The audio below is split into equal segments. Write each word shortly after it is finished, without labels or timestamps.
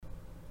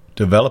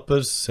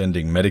Developers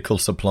sending medical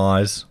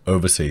supplies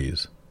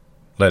overseas.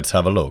 Let's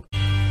have a look.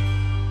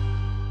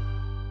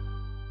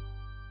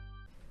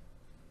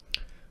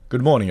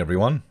 Good morning,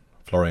 everyone.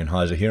 Florian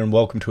Heiser here, and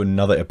welcome to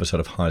another episode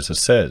of Heiser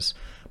Says.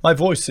 My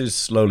voice is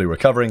slowly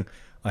recovering.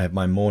 I have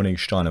my morning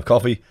stein of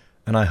coffee,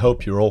 and I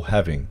hope you're all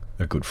having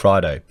a good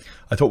Friday.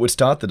 I thought we'd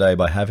start the day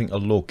by having a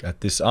look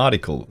at this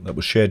article that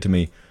was shared to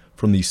me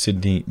from the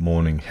Sydney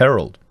Morning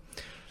Herald.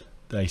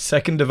 A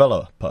second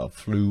developer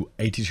flew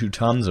 82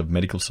 tons of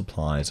medical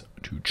supplies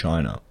to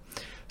China.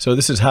 So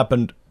this has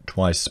happened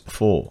twice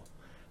before.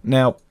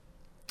 Now,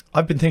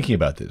 I've been thinking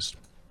about this.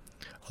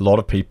 A lot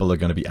of people are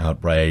going to be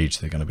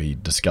outraged. They're going to be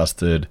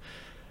disgusted.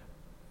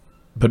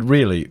 But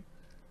really,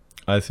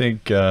 I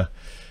think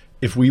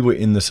if we were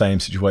in the same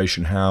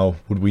situation, how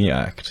would we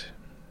act?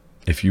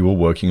 If you were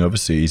working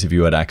overseas, if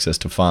you had access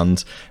to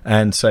funds,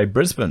 and say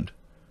Brisbane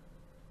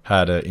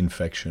had an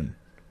infection,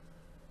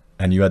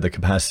 and you had the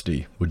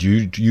capacity, would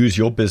you use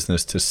your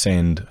business to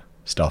send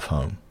stuff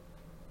home?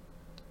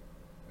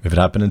 If it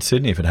happened in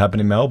Sydney, if it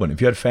happened in Melbourne,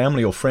 if you had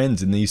family or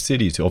friends in these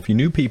cities, or if you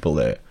knew people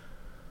there,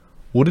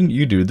 wouldn't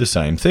you do the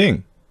same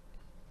thing?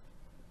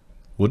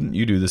 Wouldn't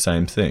you do the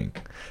same thing?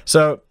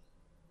 So,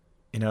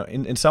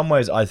 in some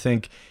ways, I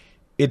think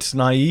it's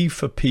naive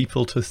for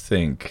people to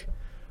think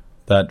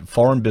that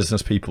foreign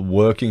business people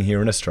working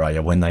here in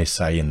Australia, when they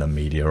say in the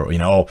media,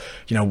 or,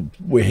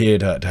 we're here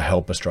to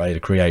help Australia to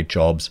create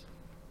jobs.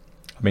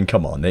 I mean,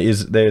 come on,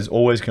 there's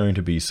always going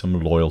to be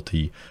some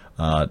loyalty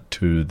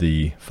to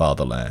the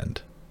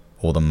fatherland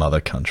or the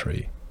mother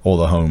country or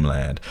the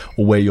homeland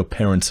or where your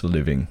parents are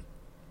living.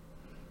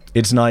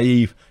 It's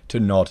naive to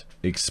not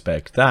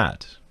expect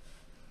that.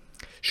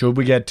 Should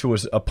we get to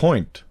a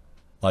point,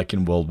 like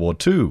in World War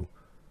II,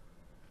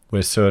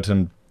 where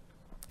certain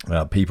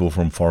people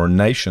from foreign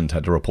nations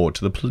had to report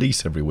to the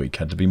police every week,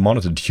 had to be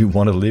monitored? Do you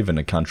want to live in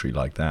a country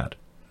like that?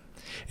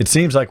 It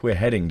seems like we're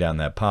heading down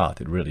that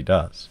path. It really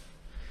does.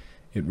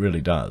 It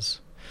really does.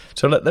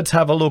 So let's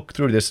have a look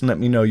through this and let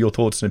me know your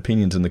thoughts and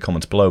opinions in the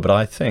comments below. But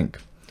I think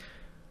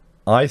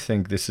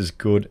this is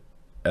good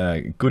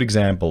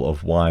example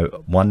of why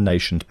One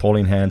Nation's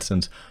Pauline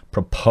Hanson's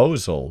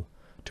proposal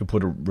to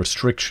put a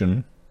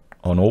restriction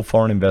on all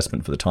foreign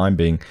investment for the time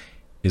being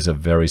is a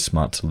very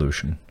smart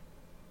solution.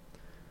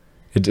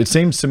 It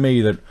seems to me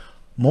that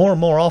more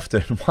and more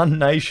often One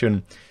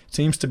Nation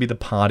seems to be the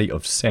party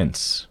of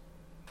sense.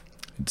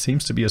 It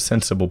seems to be a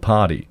sensible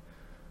party,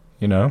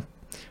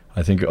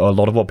 I think a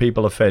lot of what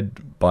people are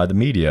fed by the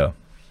media,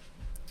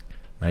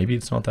 maybe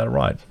it's not that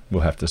right.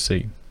 We'll have to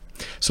see.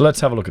 So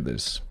let's have a look at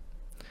this.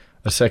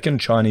 A second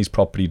Chinese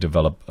property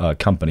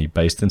company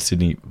based in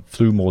Sydney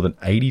flew more than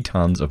 80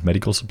 tons of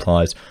medical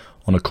supplies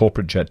on a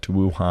corporate jet to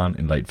Wuhan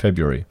in late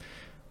February.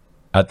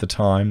 At the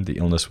time, the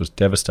illness was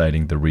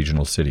devastating the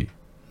regional city.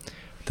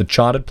 The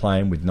chartered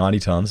plane with 90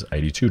 tons,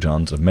 82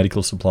 tons of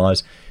medical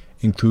supplies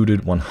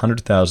included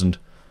 100,000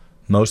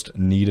 most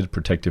needed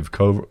protective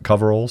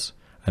coveralls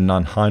and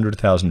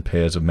 900,000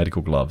 pairs of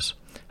medical gloves,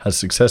 has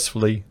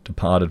successfully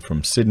departed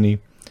from Sydney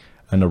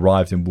and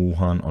arrived in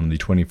Wuhan on the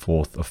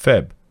 24th of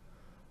Feb.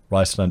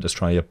 Riceland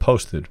Australia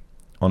posted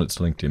on its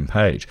LinkedIn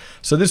page.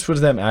 So this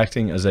was them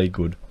acting as a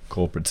good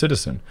corporate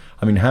citizen.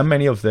 I mean, how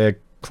many of their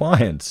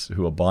clients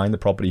who are buying the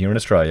property here in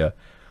Australia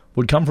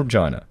would come from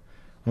China?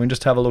 I mean,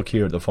 just have a look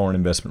here at the Foreign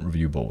Investment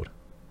Review Board.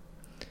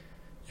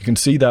 You can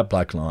see that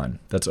black line.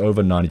 That's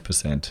over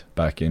 90%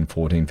 back in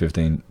 14,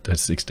 15 to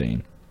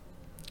 16.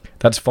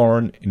 That's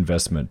foreign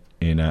investment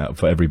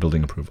for every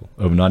building approval.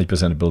 Over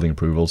 90% of building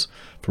approvals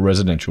for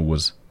residential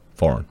was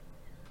foreign.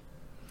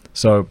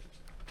 So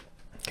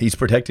he's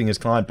protecting his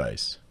client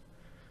base.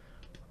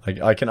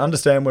 I can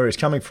understand where he's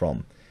coming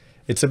from.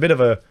 It's a bit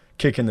of a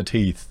kick in the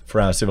teeth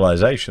for our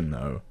civilization,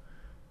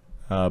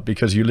 though,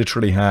 because you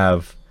literally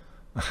have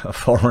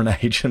foreign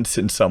agents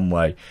in some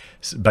way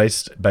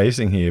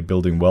basing here,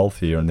 building wealth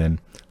here, and then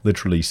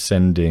literally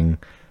sending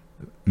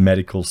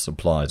medical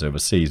supplies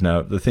overseas.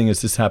 Now, the thing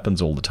is, this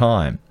happens all the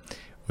time.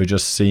 We're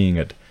just seeing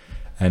it,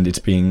 and it's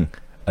being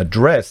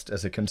addressed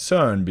as a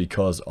concern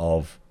because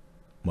of,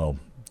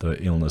 the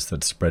illness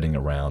that's spreading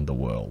around the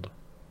world.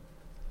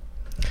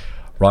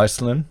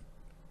 Riceland,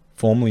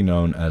 formerly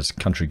known as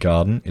Country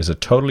Garden, is a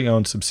totally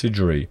owned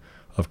subsidiary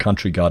of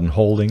Country Garden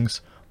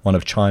Holdings, one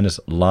of China's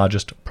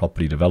largest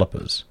property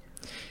developers.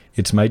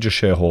 Its major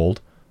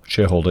shareholder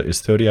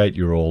is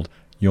 38-year-old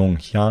Yong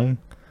Hyang,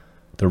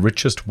 the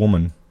richest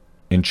woman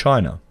in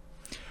China.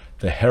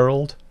 The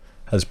Herald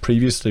has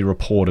previously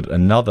reported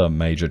another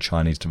major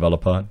Chinese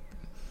developer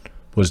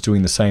was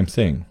doing the same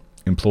thing.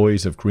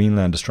 Employees of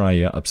Greenland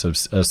Australia,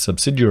 a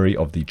subsidiary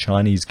of the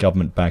Chinese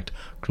government-backed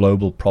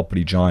global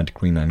property giant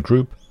Greenland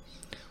Group,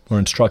 were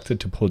instructed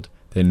to put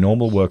their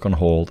normal work on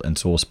hold and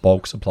source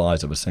bulk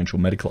supplies of essential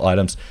medical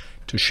items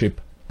to ship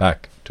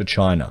back to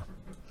China.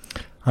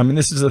 I mean,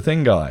 this is the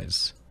thing,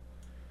 guys.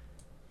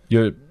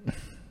 You're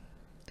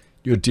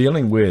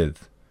dealing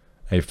with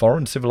a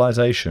foreign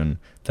civilization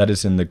that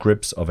is in the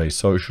grips of a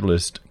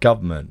socialist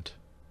government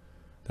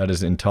that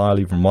is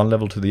entirely from one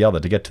level to the other.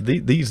 To get to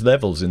these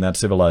levels in that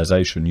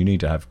civilization, you need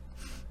to have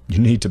You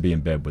need to be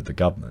in bed with the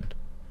government,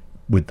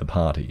 with the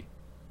party.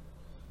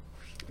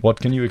 What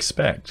can you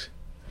expect?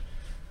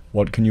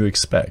 What can you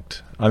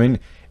expect? I mean,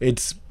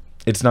 it's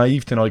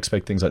naive to not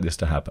expect things like this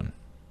to happen.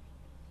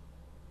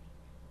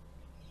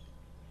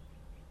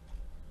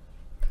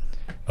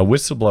 A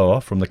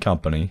whistleblower from the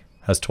company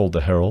has told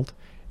the Herald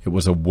it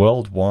was a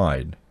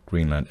worldwide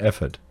Greenland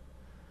effort,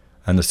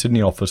 and the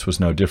Sydney office was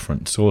no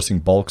different,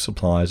 sourcing bulk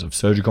supplies of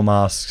surgical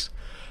masks,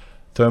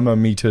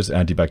 thermometers,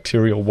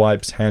 antibacterial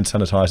wipes, hand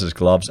sanitizers,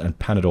 gloves, and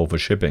Panadol for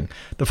shipping.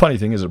 The funny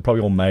thing is, it's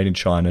probably all made in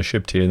China,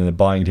 shipped here, and then they're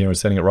buying it here and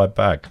sending it right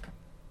back.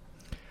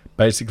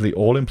 Basically,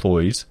 all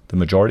employees, the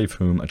majority of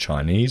whom are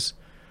Chinese,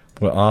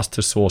 were asked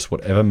to source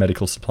whatever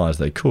medical supplies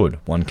they could,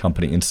 one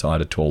company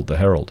insider told the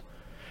Herald.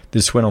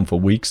 This went on for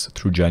weeks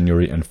through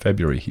January and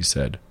February, he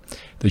said.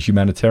 The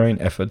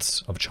humanitarian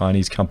efforts of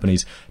Chinese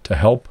companies to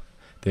help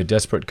their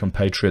desperate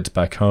compatriots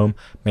back home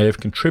may have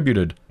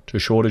contributed to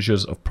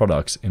shortages of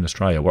products in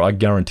Australia, where I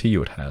guarantee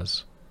you it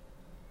has.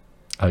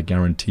 I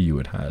guarantee you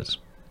it has.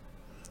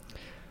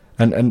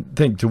 And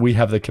think, do we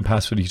have the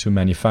capacity to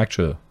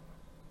manufacture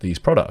these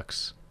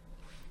products?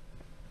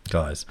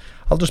 Guys,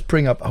 I'll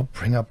bring up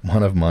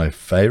one of my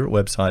favorite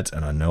websites,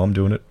 and I know I'm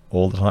doing it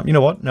all the time. You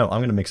know what? No, I'm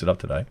going to mix it up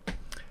today.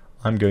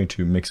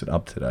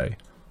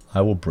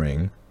 I will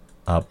bring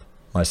up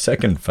my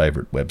second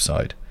favorite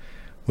website.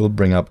 We'll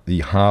bring up the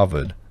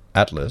Harvard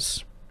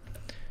Atlas,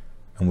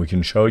 and we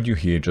can show you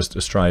here just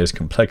Australia's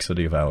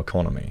complexity of our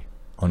economy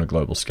on a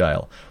global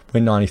scale.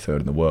 We're 93rd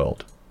in the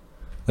world.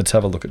 Let's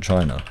have a look at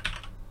China.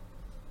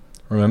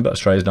 Remember,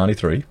 Australia's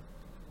 93.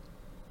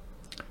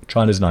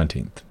 China's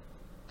 19th.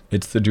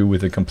 It's to do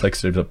with the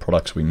complexity of the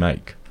products we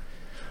make.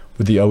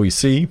 With the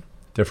OEC,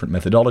 different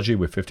methodology,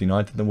 we're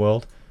 59th in the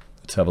world.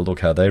 Let's have a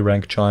look how they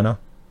rank China.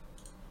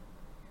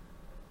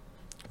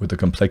 With the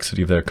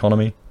complexity of their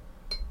economy,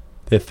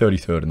 they're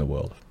 33rd in the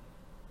world.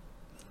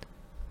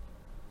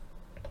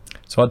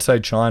 So I'd say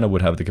China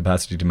would have the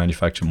capacity to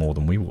manufacture more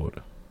than we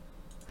would.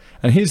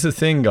 And here's the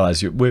thing,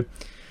 guys.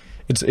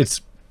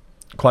 It's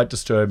quite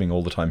disturbing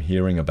all the time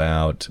hearing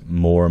about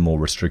more and more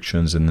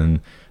restrictions, and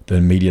then the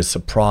media's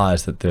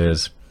surprised that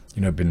there's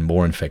been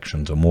more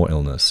infections or more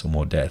illness or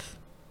more death.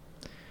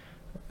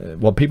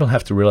 What people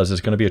have to realize is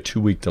there's going to be a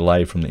 2-week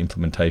delay from the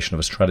implementation of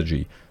a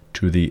strategy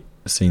to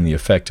seeing the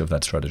effect of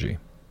that strategy.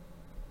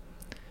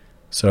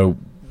 So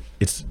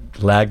it's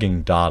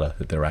lagging data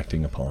that they're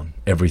acting upon.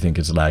 Everything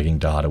is lagging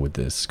data with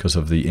this because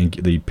of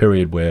the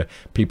period where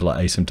people are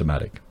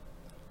asymptomatic.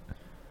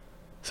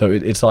 So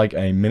it's like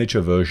a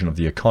miniature version of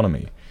the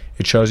economy.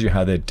 It shows you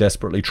how they're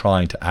desperately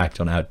trying to act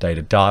on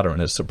outdated data,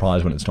 and it's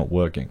surprised when it's not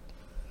working.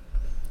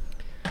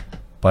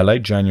 By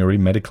late January,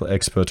 medical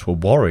experts were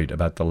worried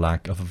about the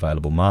lack of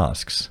available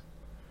masks.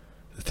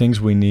 The things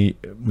we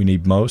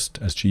need most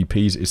as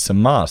GPs is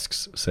some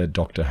masks, said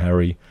Dr.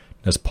 Harry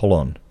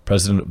Nespollon,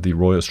 president of the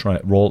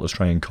Royal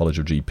Australian College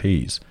of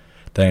GPs.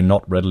 They are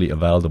not readily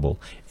available.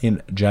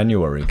 In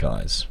January,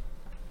 guys.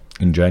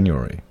 In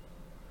January.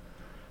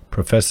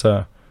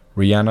 Professor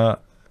Rihanna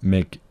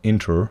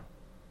McIntyre,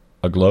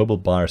 a global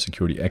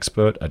biosecurity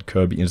expert at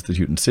Kirby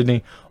Institute in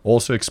Sydney,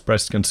 also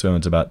expressed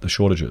concerns about the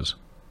shortages.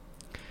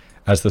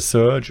 As the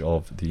surge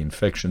of the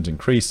infections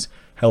increase,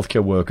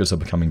 healthcare workers are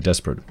becoming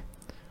desperate.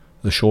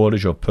 The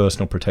shortage of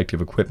personal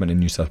protective equipment in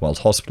New South Wales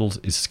hospitals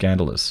is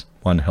scandalous,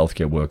 one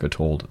healthcare worker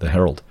told the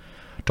Herald.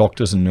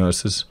 Doctors and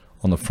nurses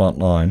on the front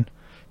line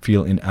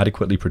feel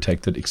inadequately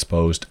protected,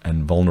 exposed,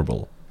 and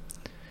vulnerable.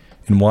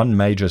 In one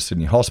major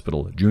Sydney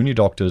hospital, junior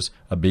doctors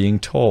are being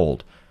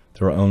told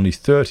there are only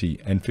 30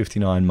 and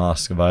 59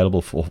 masks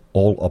available for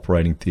all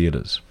operating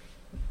theatres.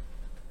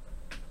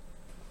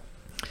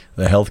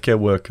 The healthcare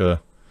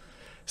worker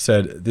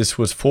said this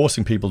was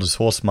forcing people to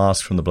source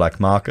masks from the black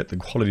market, the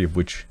quality of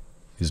which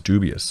is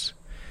dubious.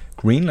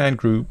 Greenland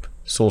Group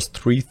sourced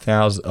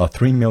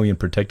 3 million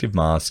protective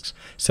masks,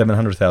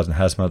 700,000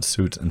 hazmat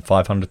suits, and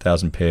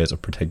 500,000 pairs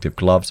of protective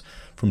gloves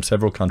from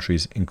several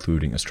countries,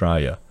 including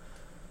Australia.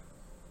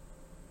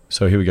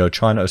 So here we go.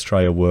 China,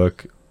 Australia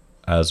work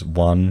as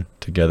one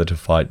together to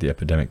fight the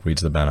epidemic,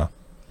 reads the banner.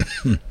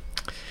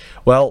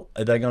 Well,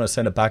 are they going to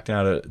send it back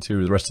down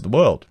to the rest of the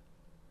world?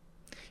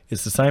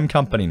 It's the same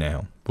company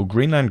now. Will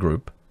Greenland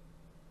Group,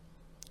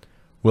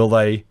 will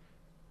they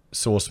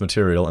source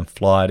material and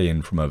fly it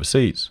in from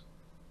overseas?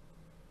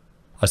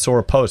 I saw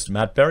a post.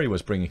 Matt Berry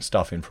was bringing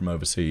stuff in from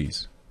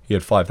overseas. He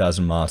had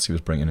 5,000 masks he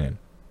was bringing in.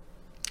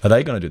 Are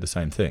they going to do the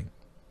same thing?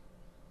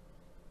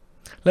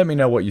 Let me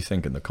know what you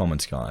think in the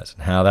comments, guys,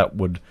 and how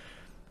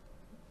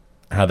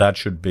that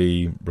should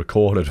be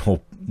recorded,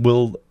 or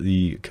will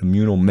the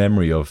communal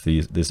memory of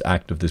this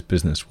act of this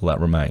business, will that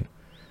remain?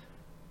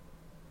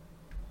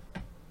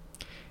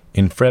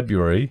 In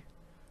February,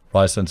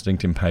 Riceland's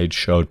LinkedIn page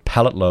showed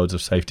pallet loads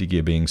of safety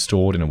gear being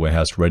stored in a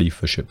warehouse ready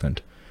for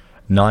shipment.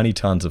 90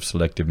 tons of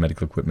selective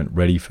medical equipment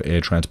ready for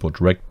air transport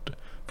direct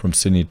from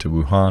Sydney to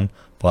Wuhan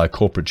by a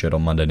corporate jet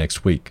on Monday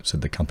next week,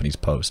 said the company's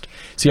post.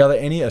 See, are there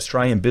any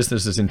Australian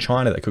businesses in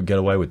China that could get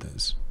away with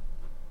this?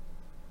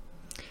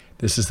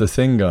 This is the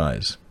thing,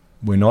 guys.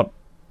 We're not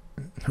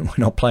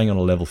playing on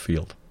a level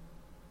field.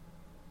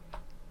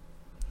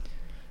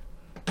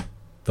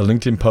 The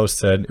LinkedIn post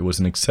said it was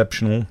an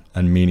exceptional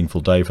and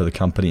meaningful day for the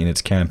company in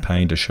its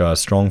campaign to show our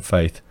strong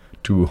faith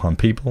to Wuhan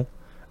people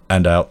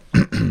and our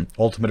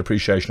ultimate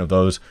appreciation of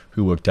those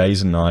who work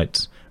days and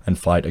nights and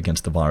fight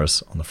against the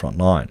virus on the front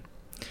line.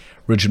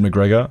 Richard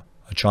McGregor,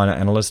 a China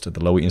analyst at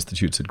the Lowy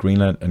Institutes at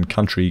Greenland and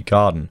Country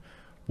Garden,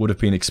 would have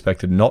been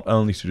expected not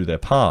only to do their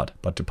part,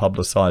 but to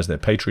publicize their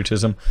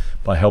patriotism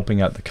by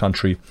helping out the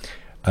country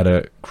at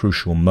a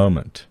crucial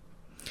moment.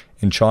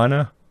 In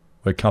China,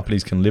 where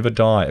companies can live or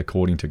die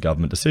according to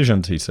government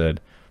decisions, he said,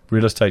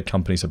 real estate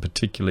companies are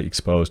particularly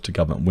exposed to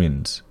government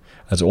wins,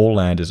 as all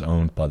land is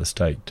owned by the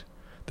state.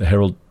 The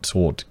Herald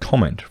sought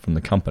comment from the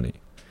company.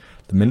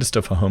 The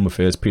Minister for Home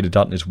Affairs, Peter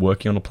Dutton, is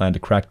working on a plan to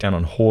crack down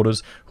on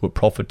hoarders who are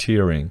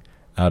profiteering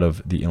out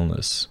of the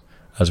illness,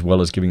 as well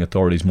as giving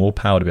authorities more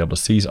power to be able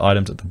to seize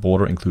items at the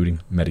border,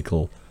 including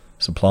medical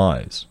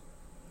supplies.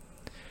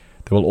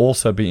 There will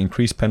also be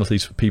increased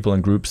penalties for people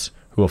and groups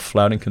who are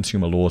flouting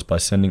consumer laws by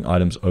sending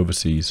items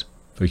overseas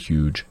for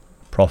huge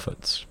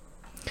profits.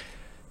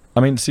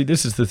 I mean, see,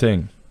 this is the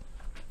thing.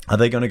 Are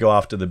they going to go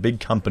after the big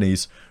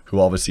companies who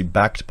are obviously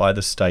backed by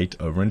the state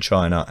over in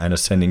China and are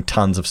sending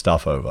tons of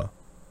stuff over?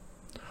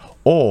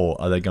 Or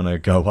are they going to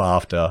go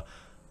after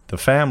the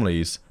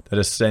families that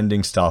are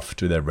sending stuff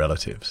to their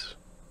relatives?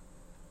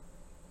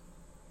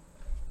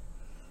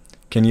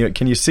 Can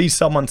you see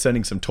someone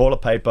sending some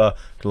toilet paper,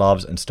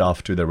 gloves and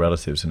stuff to their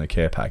relatives in a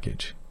care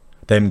package?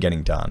 Them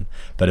getting done.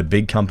 But a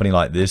big company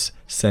like this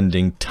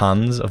sending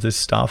tons of this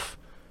stuff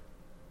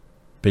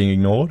being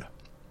ignored?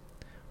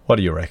 What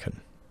do you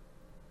reckon?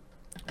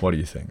 What do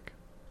you think?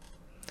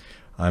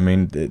 I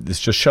mean, this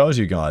just shows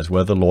you guys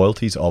where the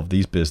loyalties of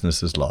these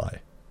businesses lie.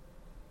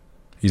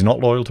 He's not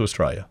loyal to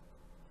Australia.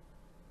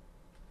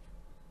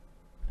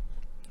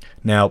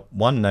 Now,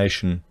 One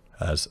Nation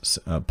has,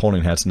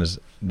 Pauline Hanson has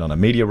done a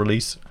media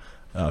release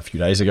a few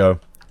days ago,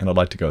 and I'd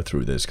like to go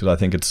through this because I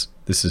think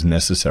this is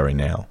necessary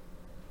now.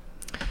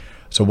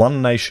 So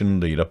One Nation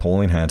leader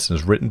Pauline Hanson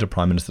has written to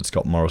Prime Minister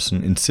Scott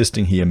Morrison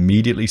insisting he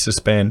immediately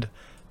suspend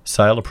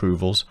sale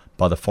approvals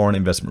by the Foreign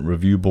Investment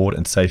Review Board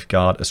and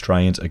safeguard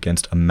Australians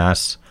against a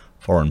mass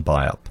foreign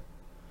buy-up.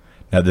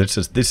 Now this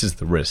is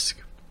the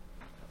risk,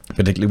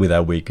 particularly with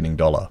our weakening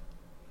dollar.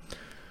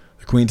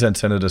 The Queensland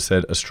Senator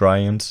said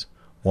Australians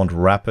want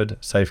rapid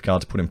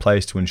safeguards put in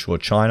place to ensure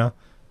China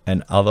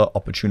and other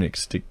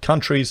opportunistic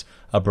countries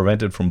are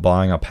prevented from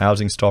buying up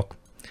housing stock,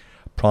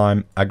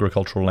 prime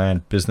agricultural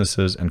land,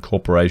 businesses and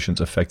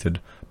corporations affected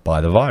by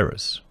the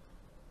virus.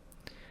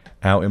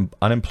 Our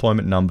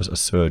unemployment numbers are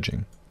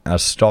surging. Our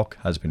stock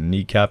has been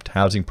kneecapped,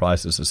 housing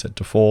prices are set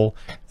to fall,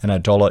 and our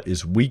dollar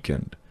is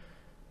weakened,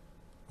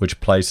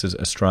 which places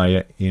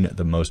Australia in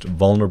the most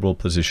vulnerable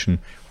position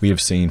we have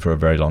seen for a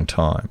very long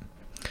time.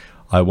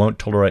 I won't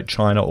tolerate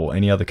China or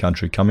any other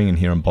country coming in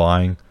here and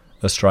buying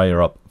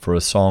Australia up for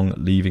a song,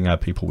 leaving our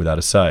people without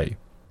a say.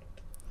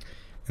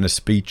 In a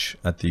speech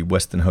at the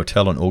Western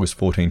Hotel on August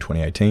 14,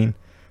 2018,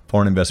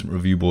 Foreign Investment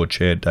Review Board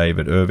Chair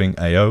David Irving,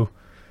 AO,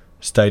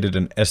 stated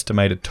an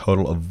estimated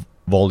total of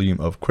volume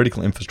of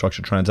critical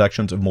infrastructure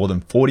transactions of more than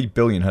 40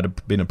 billion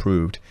had been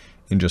approved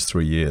in just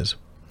 3 years.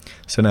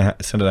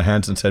 Senator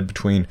Hanson said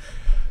between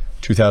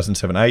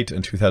 2007-8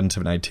 and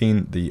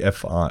 2007-18,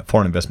 the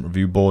Foreign Investment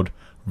Review Board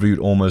reviewed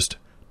almost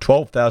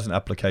 12,000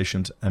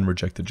 applications and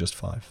rejected just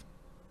 5.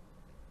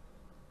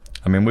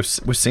 I mean, we've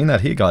seen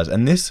that here, guys,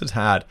 and this has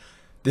had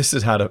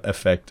an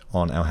effect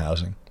on our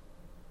housing.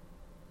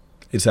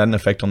 It's had an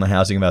effect on the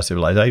housing of our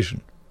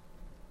civilization.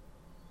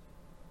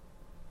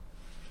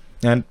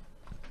 And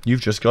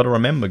you've just got to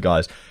remember,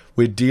 guys,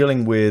 we're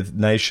dealing with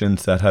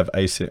nations that have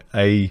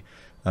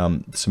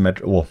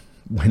symmetrical.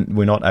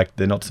 Well,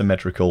 they're not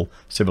symmetrical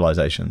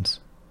civilizations.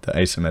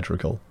 They're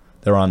asymmetrical.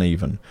 They're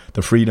uneven.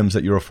 The freedoms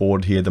that you're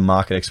afforded here, the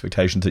market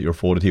expectations that you're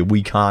afforded here,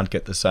 we can't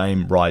get the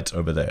same rights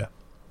over there.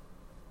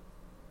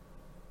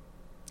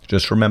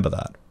 Just remember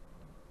that.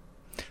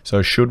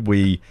 So should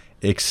we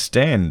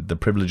extend the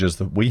privileges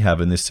that we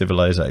have in this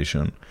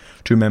civilization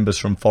to members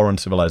from foreign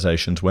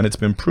civilizations when it's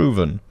been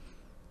proven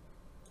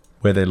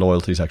where their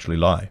loyalties actually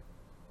lie?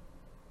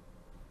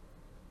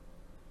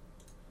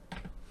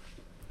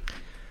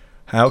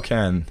 How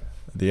can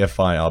the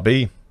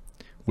FIRB,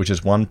 which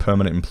is one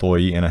permanent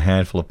employee and a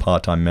handful of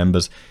part-time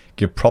members,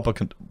 give proper...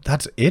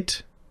 That's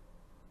it?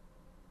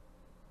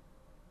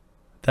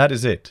 That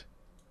is it.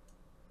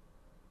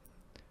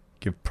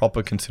 Give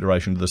proper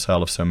consideration to the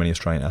sale of so many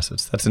Australian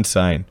assets. That's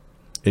insane.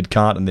 It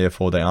can't, and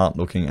therefore they aren't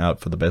looking out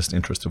for the best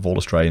interest of all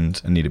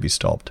Australians and need to be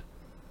stopped.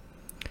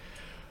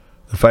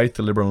 The faith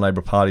the Liberal and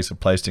Labor parties have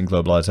placed in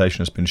globalisation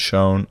has been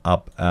shown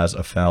up as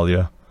a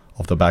failure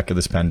off the back of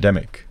this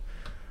pandemic.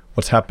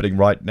 What's happening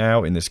right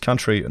now in this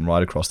country and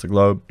right across the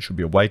globe should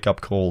be a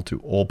wake-up call to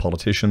all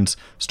politicians.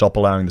 Stop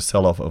allowing the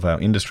sell-off of our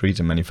industries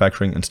and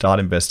manufacturing and start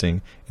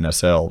investing in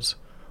ourselves.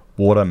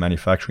 Water,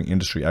 manufacturing,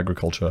 industry,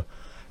 agriculture,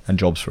 and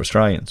jobs for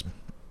Australians.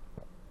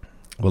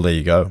 Well, there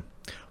you go.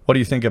 What do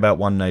you think about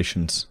One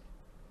Nation's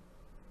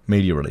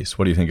media release?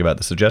 What do you think about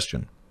the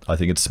suggestion? I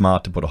think it's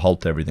smart to put a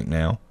halt to everything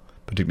now,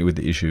 particularly with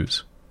the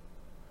issues.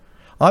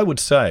 I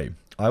would say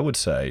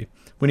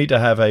We need to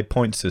have a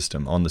point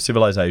system on the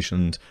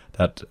civilizations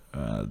that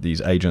these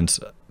agents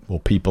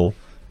or people,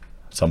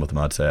 some of them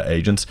I'd say are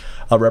agents,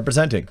 are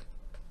representing.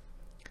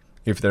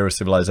 If they're a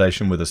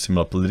civilization with a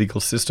similar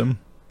political system,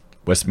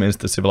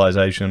 Westminster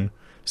civilization,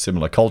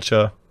 similar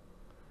culture,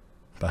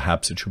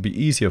 perhaps it should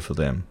be easier for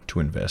them to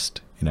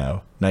invest in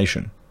our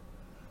nation.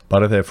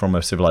 But if they're from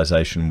a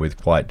civilization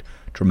with quite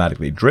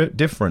dramatically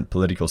different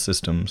political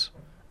systems,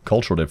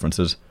 cultural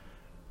differences,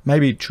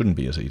 maybe it shouldn't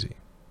be as easy.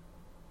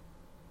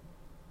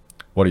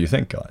 What do you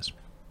think, guys?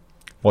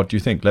 What do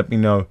you think? Let me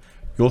know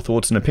your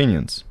thoughts and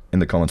opinions in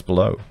the comments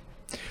below.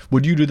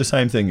 Would you do the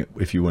same thing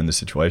if you were in this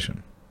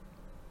situation?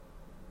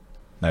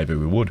 Maybe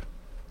we would.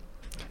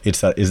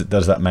 Does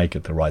that make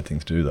it the right thing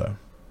to do, though?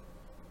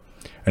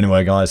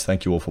 Anyway, guys,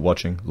 thank you all for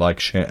watching. Like,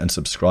 share, and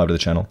subscribe to the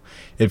channel.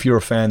 If you're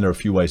a fan, there are a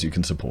few ways you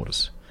can support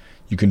us.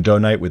 You can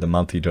donate with a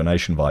monthly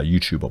donation via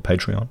YouTube or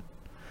Patreon.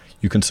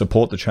 You can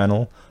support the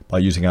channel by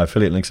using our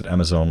affiliate links at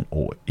Amazon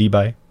or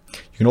eBay.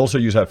 You can also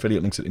use our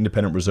affiliate links at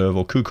Independent Reserve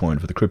or KuCoin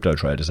for the crypto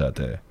traders out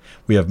there.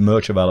 We have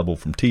merch available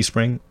from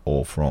Teespring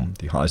or from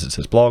the Heise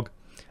Says blog.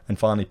 And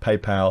finally,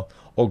 PayPal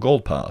or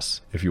Gold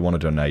Pass if you want to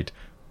donate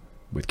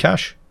with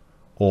cash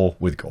or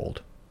with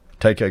gold.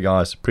 Take care,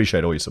 guys.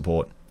 Appreciate all your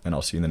support, and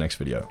I'll see you in the next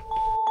video.